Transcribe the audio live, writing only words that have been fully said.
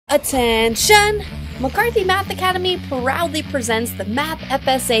Attention! McCarthy Math Academy proudly presents the Math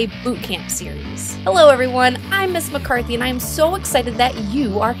FSA Bootcamp series. Hello everyone, I'm Miss McCarthy and I'm so excited that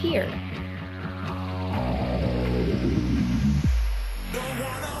you are here.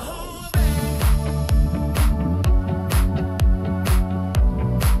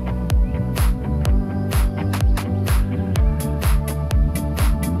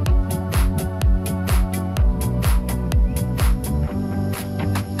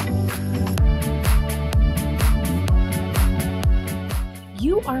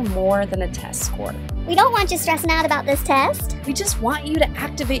 You are more than a test score. We don't want you stressing out about this test. We just want you to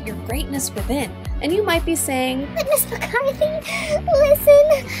activate your greatness within. And you might be saying, But Miss McCarthy,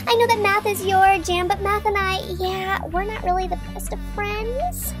 listen, I know that math is your jam, but math and I, we're not really the best of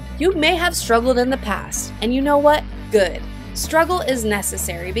friends. You may have struggled in the past, and you know what? Good. Struggle is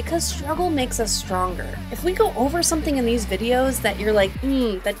necessary because struggle makes us stronger. If we go over something in these videos that you're like,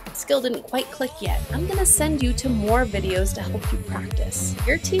 that skill didn't quite click yet, I'm gonna send you to more videos to help you practice.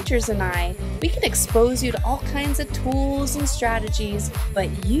 Your teachers and I, we can expose you to all kinds of tools and strategies,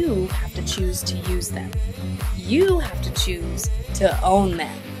 but you have to choose to use them. You have to choose to own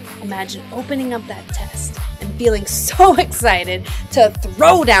them. Imagine opening up that test and feeling so excited to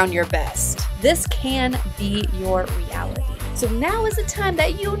throw down your best. This can be your reality. So now is the time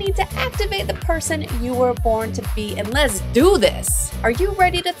that you need to activate the person you were born to be, and let's do this. Are you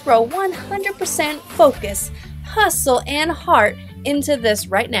ready to throw 100% focus, hustle, and heart into this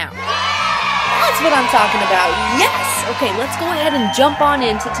right now? That's what I'm talking about, yes! Okay, let's go ahead and jump on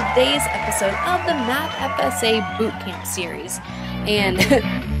into today's episode of the Math FSA Bootcamp series. And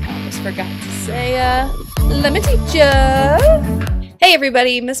I almost forgot to say, let me teach ya! Hey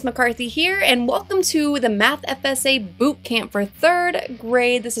everybody, Miss McCarthy here, and welcome to the Math FSA Bootcamp for 3rd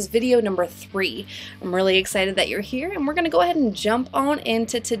grade. This is video number 3. I'm really excited that you're here, and we're going to go ahead and jump on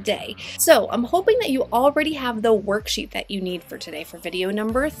into today. So I'm hoping that you already have the worksheet that you need for today for video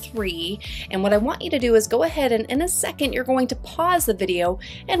number 3. And what I want you to do is go ahead and in a second, you're going to pause the video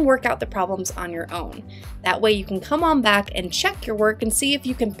and work out the problems on your own. That way you can come on back and check your work and see if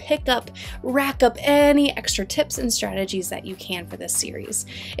you can rack up any extra tips and strategies that you can for this series.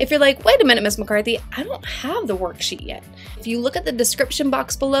 If you're like, wait a minute, Miss McCarthy, I don't have the worksheet yet. If you look at the description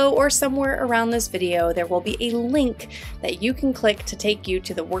box below or somewhere around this video, there will be a link that you can click to take you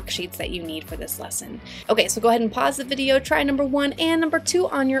to the worksheets that you need for this lesson. Okay, so go ahead and pause the video, try number 1 and number 2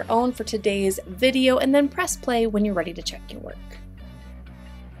 on your own for today's video, and then press play when you're ready to check your work.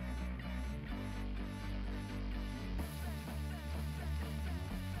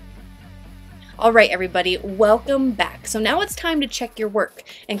 All right, everybody, welcome back. So now it's time to check your work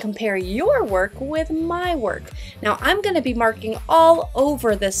and compare your work with my work. Now I'm going to be marking all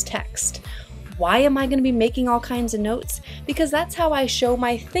over this text. Why am I going to be making all kinds of notes? Because that's how I show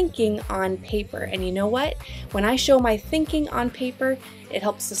my thinking on paper. And you know what? When I show my thinking on paper, it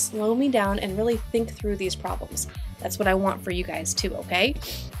helps to slow me down and really think through these problems. That's what I want for you guys too, okay?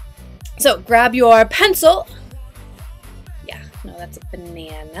 So grab your pencil. No, that's a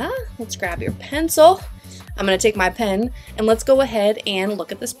banana. Let's grab your pencil. I'm going to take my pen and let's go ahead and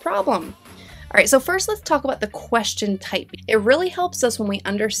look at this problem. All right, so first let's talk about the question type. It really helps us when we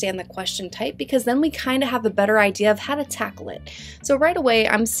understand the question type because then we kind of have a better idea of how to tackle it. So right away,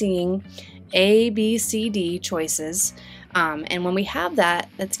 I'm seeing A, B, C, D choices. And when we have that,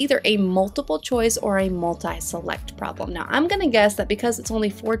 that's either a multiple choice or a multi-select problem. Now, I'm going to guess that because it's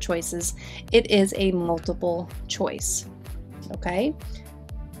only 4 choices, it is a multiple choice. Okay,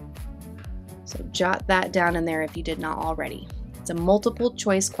 so jot that down in there if you did not already. It's a multiple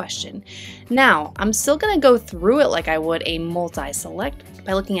choice question. Now, I'm still going to go through it like I would a multi-select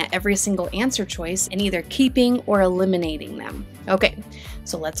by looking at every single answer choice and either keeping or eliminating them. Okay,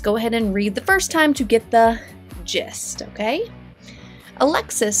 so let's go ahead and read the first time to get the gist, okay?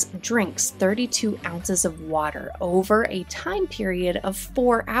 Alexis drinks 32 ounces of water over a time period of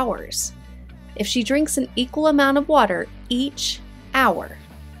 4 hours. If she drinks an equal amount of water each hour,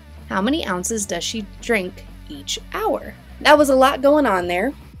 how many ounces does she drink each hour? That was a lot going on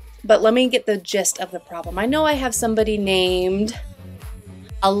there, but let me get the gist of the problem. I know I have somebody named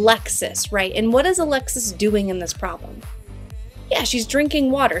Alexis, right? And what is Alexis doing in this problem? Yeah, she's drinking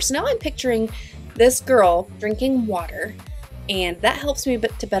water. So now I'm picturing this girl drinking water, and that helps me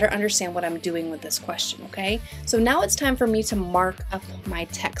to better understand what I'm doing with this question, okay? So now it's time for me to mark up my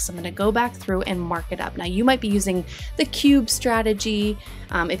text. I'm gonna go back through and mark it up. Now you might be using the cube strategy.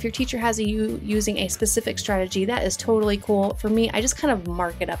 If your teacher has you using a specific strategy, that is totally cool. For me, I just kind of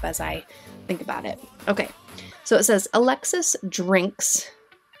mark it up as I think about it. Okay, so it says Alexis drinks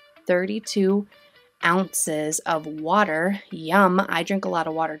 32 ounces of water. Yum, I drink a lot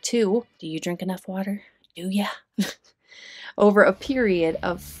of water too. Do you drink enough water? Do ya? Over a period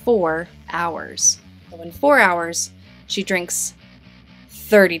of 4 hours. So in 4 hours, she drinks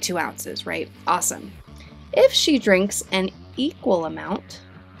 32 ounces, right? Awesome. If she drinks an equal amount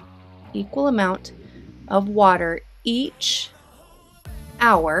of water each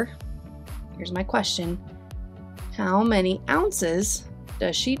hour, here's my question, how many ounces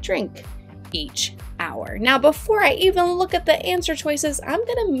does she drink each hour? Now, before I even look at the answer choices, I'm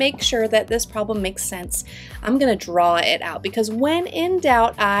gonna make sure that this problem makes sense. I'm gonna draw it out because when in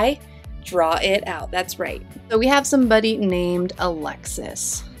doubt, I draw it out. That's right. So we have somebody named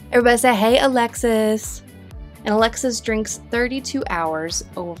Alexis. Everybody say, hey, Alexis. And Alexis drinks 32 hours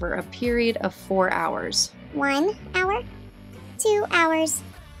over a period of 4 hours. 1 hour, 2 hours,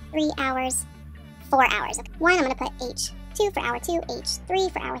 3 hours, 4 hours. Okay. 1, I'm going to put H2 for hour 2,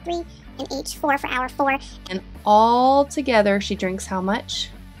 H3 for hour 3, and H4 for hour 4. And all together, she drinks how much?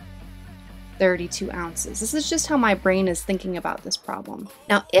 32 ounces. This is just how my brain is thinking about this problem.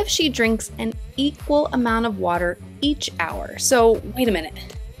 Now, if she drinks an equal amount of water each hour, so wait a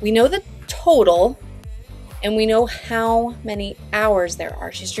minute. We know the total, and we know how many hours there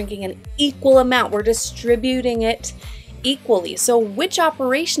are. She's drinking an equal amount. We're distributing it equally. So which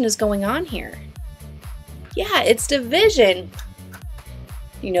operation is going on here? Yeah, it's division.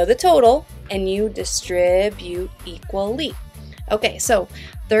 You know the total, and you distribute equally. Okay, so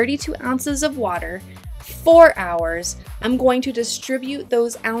 32 ounces of water, 4 hours. I'm going to distribute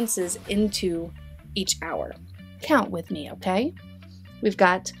those ounces into each hour. Count with me, okay? We've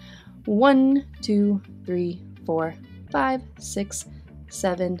got 1, 2, 3, 4, 5, 6,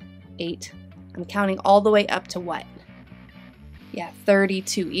 7, 8. I'm counting all the way up to what? Yeah,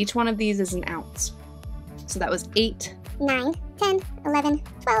 32. Each one of these is an ounce. So that was 8, 9, 10, 11,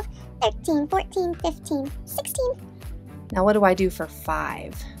 12, 13, 14, 15, 16. Now what do I do for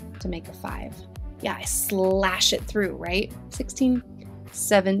 5 to make a 5? Yeah, I slash it through, right? 16,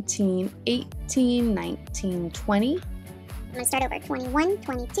 17, 18, 19, 20. I'm going to start over. 21,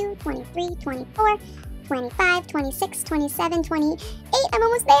 22, 23, 24, 25, 26, 27, 28. I'm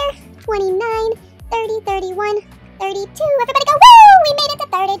almost there. 29, 30, 31, 32. Everybody go, woo! We made it to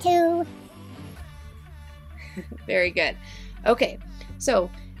 32. Very good. Okay, so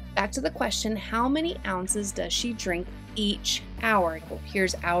back to the question, how many ounces does she drink each hour? Well,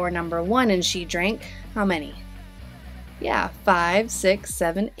 here's hour number 1, and she drank how many? Yeah, 5, 6,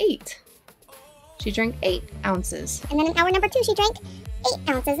 7, 8. She drank 8 ounces. And then in hour number 2, she drank 8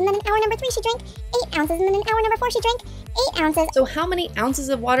 ounces. And then in hour number 3, she drank 8 ounces. And then in hour number 4, she drank 8 ounces. So how many ounces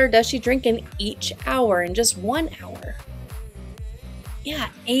of water does she drink in each hour, in just 1 hour? Yeah,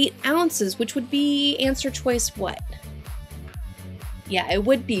 8 ounces, which would be answer choice what? Yeah, it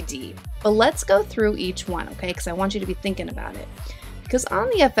would be D. But let's go through each one, okay? Because I want you to be thinking about it. Because on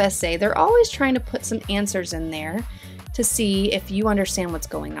the FSA, they're always trying to put some answers in there to see if you understand what's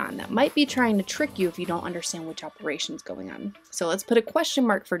going on. That might be trying to trick you if you don't understand which operation's going on. So let's put a question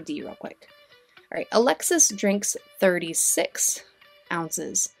mark for D real quick. All right, Alexis drinks 36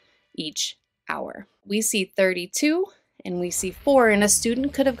 ounces each hour. We see 32 and we see 4, and a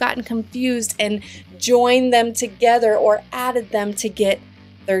student could have gotten confused and joined them together or added them to get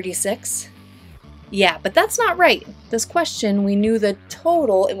 36. Yeah, but that's not right. This question, we knew the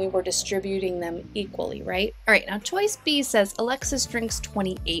total and we were distributing them equally, right? All right, now choice B says Alexis drinks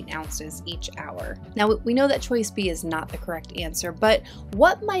 28 ounces each hour. Now we know that choice B is not the correct answer, but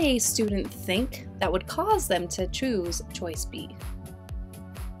what might a student think that would cause them to choose choice B?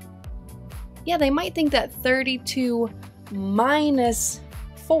 Yeah, they might think that 32 minus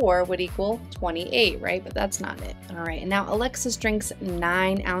 4 would equal 28, right? But that's not it. All right, and now Alexis drinks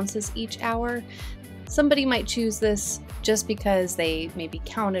 9 ounces each hour. Somebody might choose this just because they maybe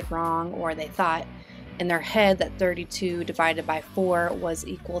counted wrong, or they thought in their head that 32 divided by 4 was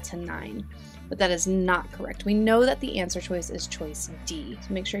equal to 9. But that is not correct. We know that the answer choice is choice D.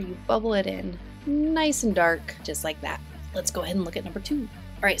 So make sure you bubble it in nice and dark, just like that. Let's go ahead and look at number 2.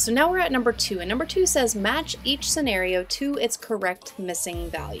 All right, so now we're at number 2, and number 2 says match each scenario to its correct missing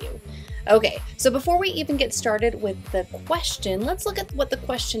value. Okay, so before we even get started with the question, let's look at what the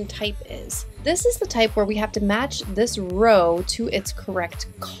question type is. This is the type where we have to match this row to its correct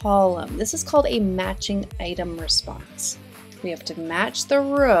column. This is called a matching item response. We have to match the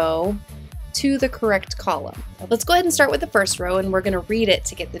row to the correct column. Let's go ahead and start with the first row, and we're going to read it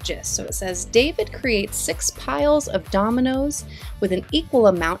to get the gist. So it says, David creates 6 piles of dominoes with an equal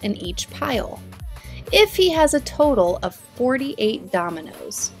amount in each pile. If he has a total of 48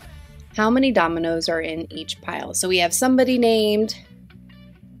 dominoes, how many dominoes are in each pile? So we have somebody named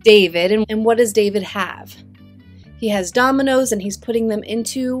David. And what does David have? He has dominoes and he's putting them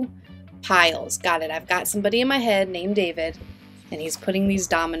into piles. Got it. I've got somebody in my head named David and he's putting these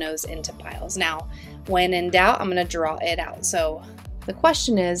dominoes into piles. Now, when in doubt, I'm going to draw it out. So the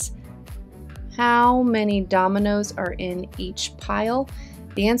question is, how many dominoes are in each pile?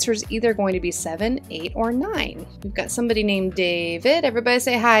 The answer is either going to be 7, 8, or 9. We've got somebody named David. Everybody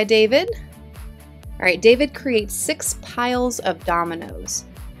say hi, David. All right, David creates 6 piles of dominoes.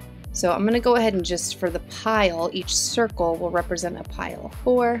 So I'm going to go ahead and just for the pile, each circle will represent a pile.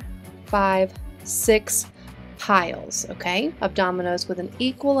 4, 5, 6 piles, okay, of dominoes with an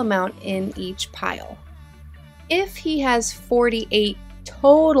equal amount in each pile. If he has 48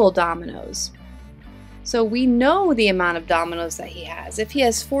 total dominoes, so we know the amount of dominoes that he has. If he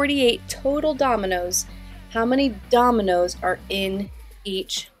has 48 total dominoes, how many dominoes are in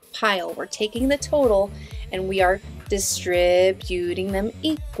each pile? We're taking the total and we are distributing them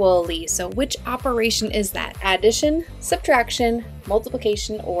equally. So which operation is that? Addition, subtraction,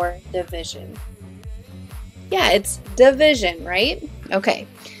 multiplication, or division? Yeah, it's division, right? Okay,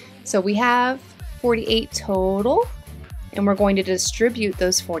 so we have 48 total. And we're going to distribute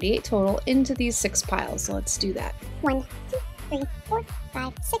those 48 total into these 6 piles. So let's do that. 1, 2, 3, 4,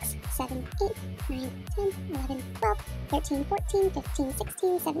 5, 6, 7, 8, 9, 10, 11, 12, 13, 14, 15,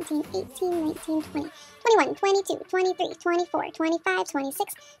 16, 17, 18, 19, 20, 21, 22, 23, 24, 25,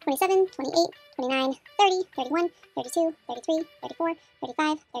 26, 27, 28, 29, 30, 31, 32, 33, 34,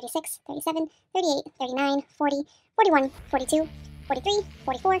 35, 36, 37, 38, 39, 40, 41, 42, 43,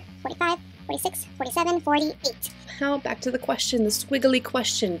 44, 45, 46, 47, 48. Now back to the question, the squiggly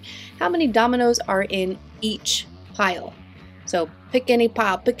question. How many dominoes are in each pile? So pick any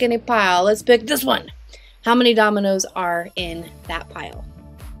pile, pick any pile. Let's pick this one. How many dominoes are in that pile?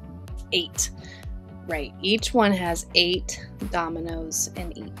 8. Right, each one has 8 dominoes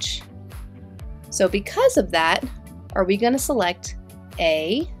in each. So because of that, are we going to select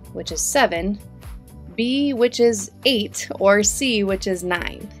A, which is 7, B, which is 8, or C, which is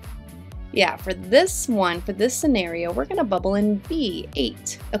 9? Yeah, for this one, for this scenario, we're going to bubble in B,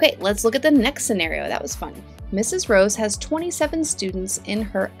 8. Okay, let's look at the next scenario. That was fun. Mrs. Rose has 27 students in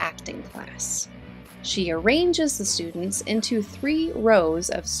her acting class. She arranges the students into 3 rows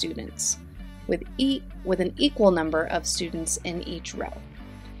of students with an equal number of students in each row.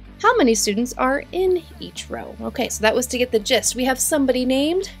 How many students are in each row? Okay, so that was to get the gist. We have somebody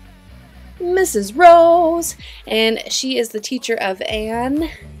named Mrs. Rose, and she is the teacher of an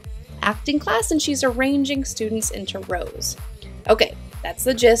acting class, and she's arranging students into rows. Okay, that's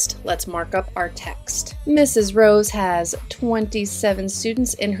the gist. Let's mark up our text. Mrs. Rose has 27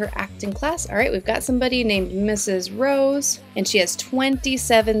 students in her acting class. All right, we've got somebody named Mrs. Rose, and she has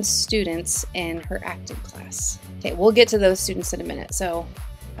 27 students in her acting class. Okay, we'll get to those students in a minute, so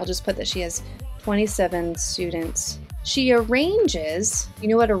I'll just put that she has 27 students. She arranges, you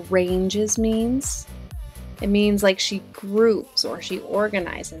know what arranges means? It means like she groups or she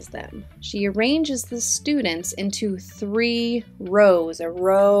organizes them. She arranges the students into 3 rows. A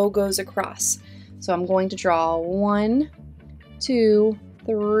row goes across. So I'm going to draw 1, 2,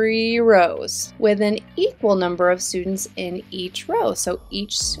 3 rows with an equal number of students in each row. So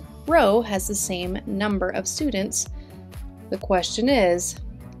each row has the same number of students. The question is,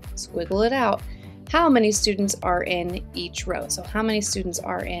 squiggle it out, how many students are in each row? So how many students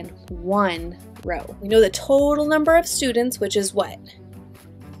are in one row? We know the total number of students, which is what?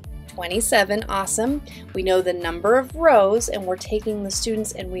 27, awesome. We know the number of rows, and we're taking the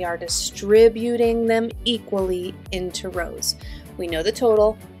students and we are distributing them equally into rows. We know the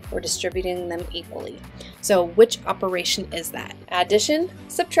total, we're distributing them equally. So which operation is that? Addition,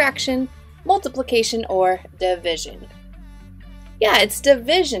 subtraction, multiplication, or division? Yeah, it's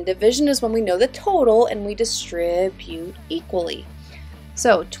division. Division is when we know the total and we distribute equally.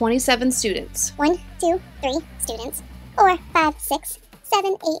 So 27 students. 1, 2, 3 students. 4, 5, 6,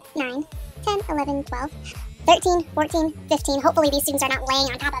 7, 8, 9, 10, 11, 12, 13, 14, 15. Hopefully these students are not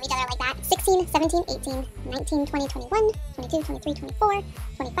laying on top of each other like that. 16, 17, 18, 19, 20, 21, 22, 23, 24,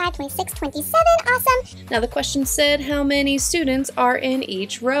 25, 26, 27. Awesome. Now the question said how many students are in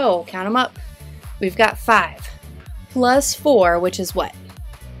each row. Count them up. We've got 5 plus 4, which is what?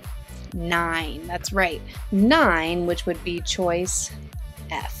 9. That's right. 9, which would be choice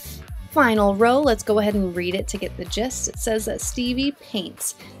F. Final row, let's go ahead and read it to get the gist. It says that Stevie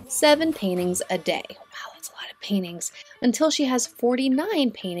paints 7 paintings a day. Wow, that's a lot of paintings. Until she has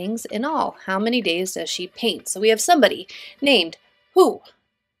 49 paintings in all. How many days does she paint? So we have somebody named who?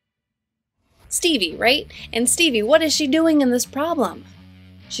 Stevie, right? And Stevie, what is she doing in this problem?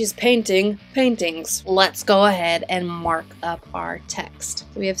 She's painting paintings. Let's go ahead and mark up our text.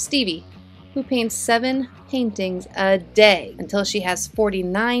 We have Stevie, who paints 7 paintings a day until she has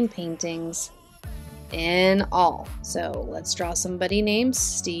 49 paintings in all. So let's draw somebody named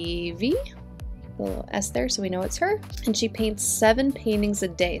Stevie. A little S there so we know it's her. And she paints 7 paintings a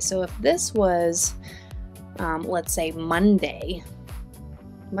day. So if this was, let's say Monday,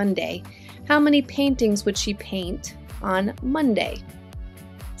 how many paintings would she paint on Monday?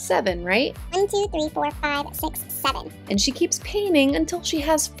 7, right? 1, 2, 3, 4, 5, 6, 7. And she keeps painting until she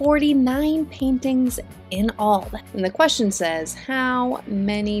has 49 paintings in all. And the question says, how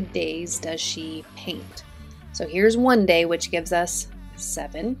many days does she paint? So here's one day, which gives us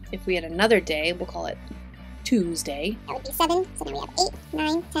 7. If we had another day, we'll call it Tuesday. That would be 7. So now we have 8,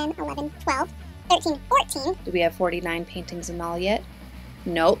 9, 10, 11, 12, 13, 14. Do we have 49 paintings in all yet?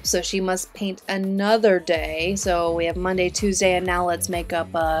 Nope, so she must paint another day. So we have Monday, Tuesday, and now let's make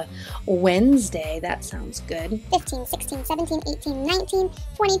up a Wednesday. That sounds good. 15, 16, 17, 18, 19,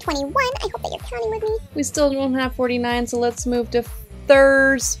 20, 21. I hope that you're counting with me. We still don't have 49, so let's move to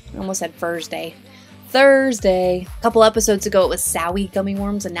Thursday. I almost said Thursday. Thursday. A couple episodes ago it was Sowie gummy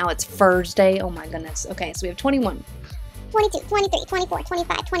worms, and now it's Thursday. Oh my goodness. Okay, so we have 21. 22, 23, 24,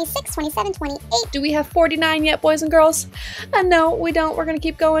 25, 26, 27, 28. Do we have 49 yet, boys and girls? No, we don't. We're going to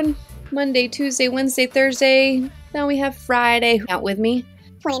keep going. Monday, Tuesday, Wednesday, Thursday. Now we have Friday. Count with me.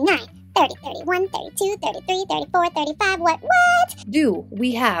 29, 30, 31, 32, 33, 34, 35. What? Do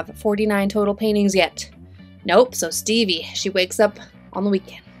we have 49 total paintings yet? Nope. So Stevie, she wakes up on the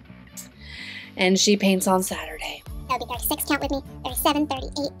weekend. And she paints on Saturday. That would be 36. Count with me. 37,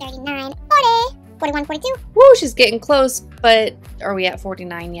 38, 39, 40. 41, 42. Woo, she's getting close, but are we at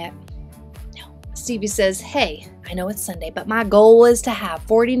 49 yet? No. Stevie says, hey, I know it's Sunday, but my goal is to have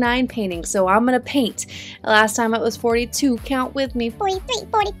 49 paintings, so I'm going to paint. Last time it was 42. Count with me. 43,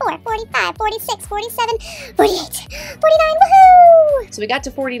 44, 45, 46, 47, 48, 49. Woohoo! So we got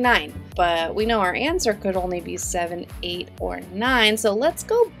to 49, but we know our answer could only be 7, 8, or 9. So let's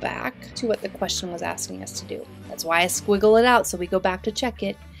go back to what the question was asking us to do. That's why I squiggle it out so we go back to check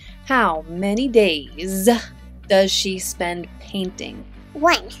it. How many days does she spend painting?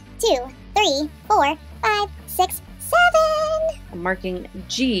 1, 2, 3, 4, 5, 6, 7. I'm marking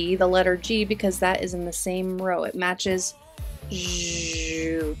G, the letter G, because that is in the same row. It matches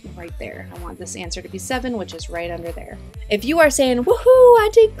right there. I want this answer to be 7, which is right under there. If you are saying, woohoo, I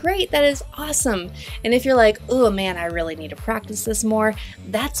did great, that is awesome. And if you're like, oh man, I really need to practice this more,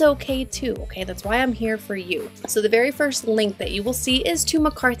 that's okay too, okay? That's why I'm here for you. So the very first link that you will see is to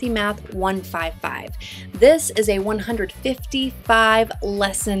McCarthy Math 155. This is a 155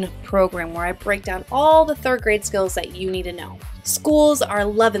 lesson program where I break down all the 3rd grade skills that you need to know. Schools are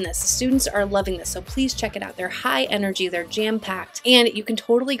loving this. The students are loving this. So please check it out. They're high energy, they're jam-packed, and you can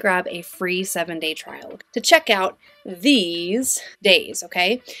totally grab a free 7-day trial to check out these days,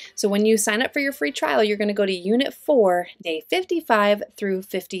 okay? So when you sign up for your free trial, you're going to go to Unit 4, day 55 through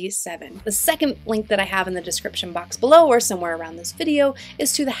 57. The second link that I have in the description box below or somewhere around this video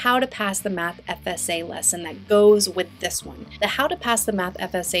is to the How to Pass the Math FSA lesson that goes with this one. The How to Pass the Math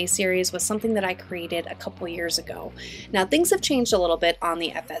FSA series was something that I created a couple years ago. Now things have changed a little bit on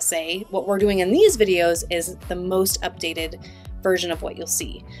the FSA. What we're doing in these videos is the most updated version of what you'll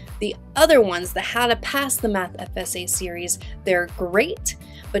see. The other ones, the How to Pass the Math FSA series, they're great,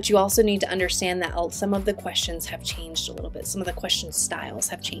 but you also need to understand that some of the questions have changed a little bit. Some of the question styles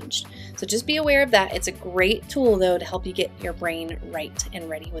have changed. So just be aware of that. It's a great tool though to help you get your brain right and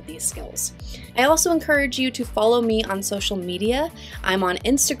ready with these skills. I also encourage you to follow me on social media. I'm on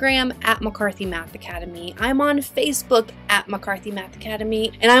Instagram at McCarthy Math Academy. I'm on Facebook at McCarthy Math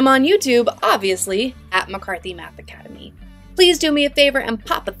Academy. And I'm on YouTube, obviously, at McCarthy Math Academy. Please do me a favor and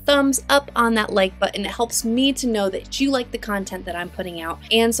pop a thumbs up on that like button. It helps me to know that you like the content that I'm putting out,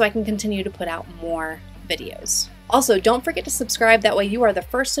 and so I can continue to put out more videos. Also, don't forget to subscribe, that way you are the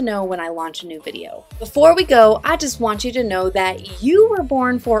first to know when I launch a new video. Before we go, I just want you to know that you were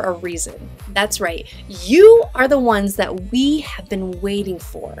born for a reason. That's right, you are the ones that we have been waiting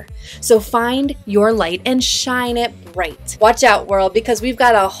for. So find your light and shine it bright. Watch out, world, because we've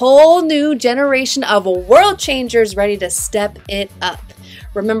got a whole new generation of world changers ready to step it up.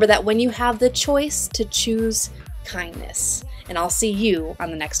 Remember that when you have the choice to choose kindness, and I'll see you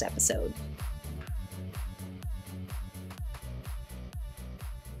on the next episode.